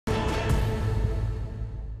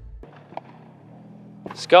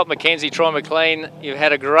Scott McKenzie, Troy McLean, you've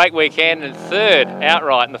had a great weekend and third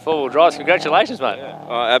outright in the four-wheel drives. Congratulations, mate. Yeah,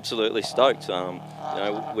 absolutely stoked. You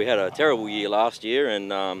know, we had a terrible year last year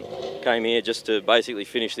and came here just to basically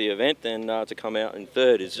finish the event, and to come out in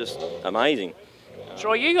third is just amazing.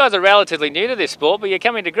 Troy, you guys are relatively new to this sport, but you're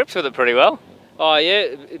coming to grips with it pretty well. Oh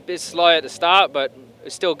yeah, a bit slow at the start, but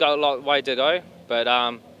it's still got a long way to go. But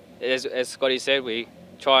as Scotty said, we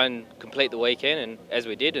try and complete the weekend, and as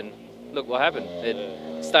we did, and look what happened.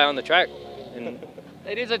 Stay on the track. And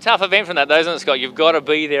it is a tough event from that, though, isn't it, Scott? You've got to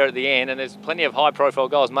be there at the end, and there's plenty of high-profile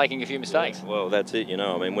guys making a few mistakes. Well, that's it. You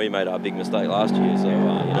know, I mean, we made our big mistake last year, so you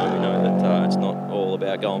know, we know that it's not all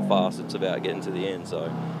about going fast; it's about getting to the end.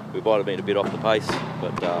 So we might have been a bit off the pace,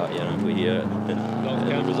 but you know,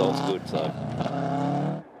 the result's good.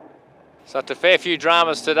 So it's a fair few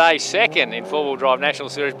dramas today. Second in four-wheel drive National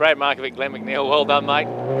Series, Brad Markovic, Glenn McNeil. Well done, mate.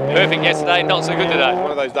 Perfect yesterday, not so good today.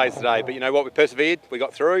 One of those days today, but you know what? We persevered. We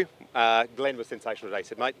got through. Glenn was sensational today. He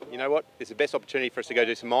said, mate, you know what? It's the best opportunity for us to go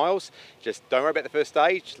do some miles. Just don't worry about the first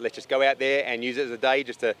stage. Let's just go out there and use it as a day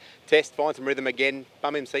just to test, find some rhythm again,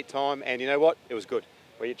 bum in seat time, and you know what? It was good.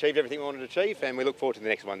 We achieved everything we wanted to achieve, and we look forward to the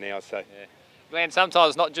next one now. So. Yeah. Glenn,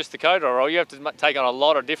 sometimes not just the coder role, you have to take on a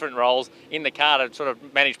lot of different roles in the car to sort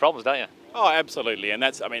of manage problems, don't you? Oh, absolutely, and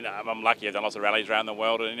that's, I mean, I'm lucky. I've done lots of rallies around the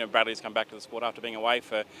world, and you know, Bradley's come back to the sport after being away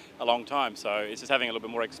for a long time, so it's just having a little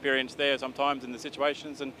bit more experience there sometimes in the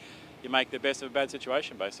situations, and you make the best of a bad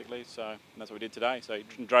situation, basically, so that's what we did today. So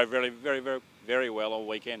he drove very well all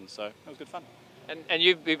weekend, so it was good fun. And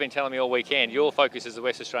you've been telling me all weekend, your focus is the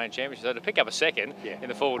West Australian Championship, so to pick up a second in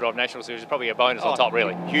the four-wheel drive National Series is probably a bonus on top,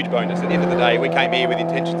 really. Huge bonus. At the end of the day, we came here with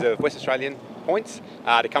intentions of West Australian points.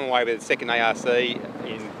 To come away with a second ARC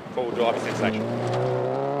in four-wheel drive is sensational.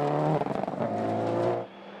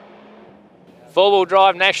 Four-wheel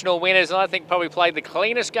drive national winners, and I think probably played the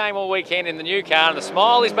cleanest game all weekend in the new car, and the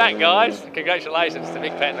smile is back, guys. Congratulations to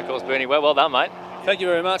Mick Pat and, of course, Bernie. Well done, mate. Thank you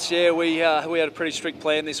very much. Yeah, we had a pretty strict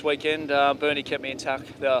plan this weekend. Bernie kept me in tuck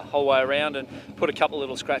the whole way around and put a couple of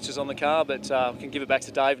little scratches on the car, but can give it back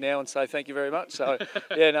to Dave now and say thank you very much. So,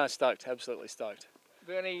 yeah, no, stoked, absolutely stoked.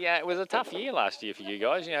 Bernie, it was a tough year last year for you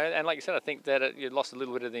guys, you know, and like you said, I think that you lost a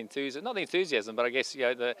little bit of the enthusiasm, not the enthusiasm, but I guess,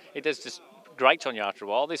 you know, it does just grate on you after a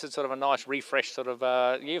while. This is sort of a nice refresh sort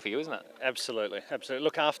of year for you, isn't it? Absolutely, absolutely.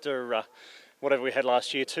 Look, after whatever we had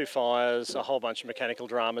last year, 2 fires, a whole bunch of mechanical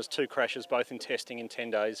dramas, 2 crashes, both in testing in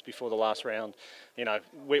 10 days before the last round. You know,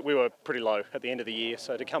 we were pretty low at the end of the year,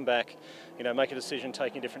 so to come back, you know, make a decision,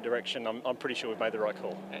 take a different direction, I'm pretty sure we've made the right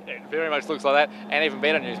call. It very much looks like that, and even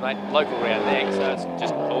better news, mate, local round next, so it's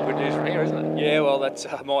just all good news from here, isn't it? Yeah, well,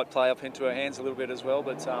 that might play up into our hands a little bit as well,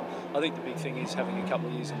 but I think the big thing is having a couple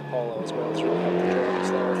of years in the polo as well. It's really helped the driving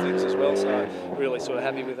style of things as well, so really sort of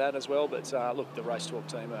happy with that as well. But look, the Race Talk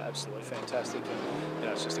team are absolutely fantastic, and you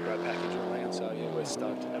know, it's just a great package all around, so yeah, we're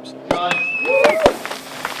stoked, absolutely.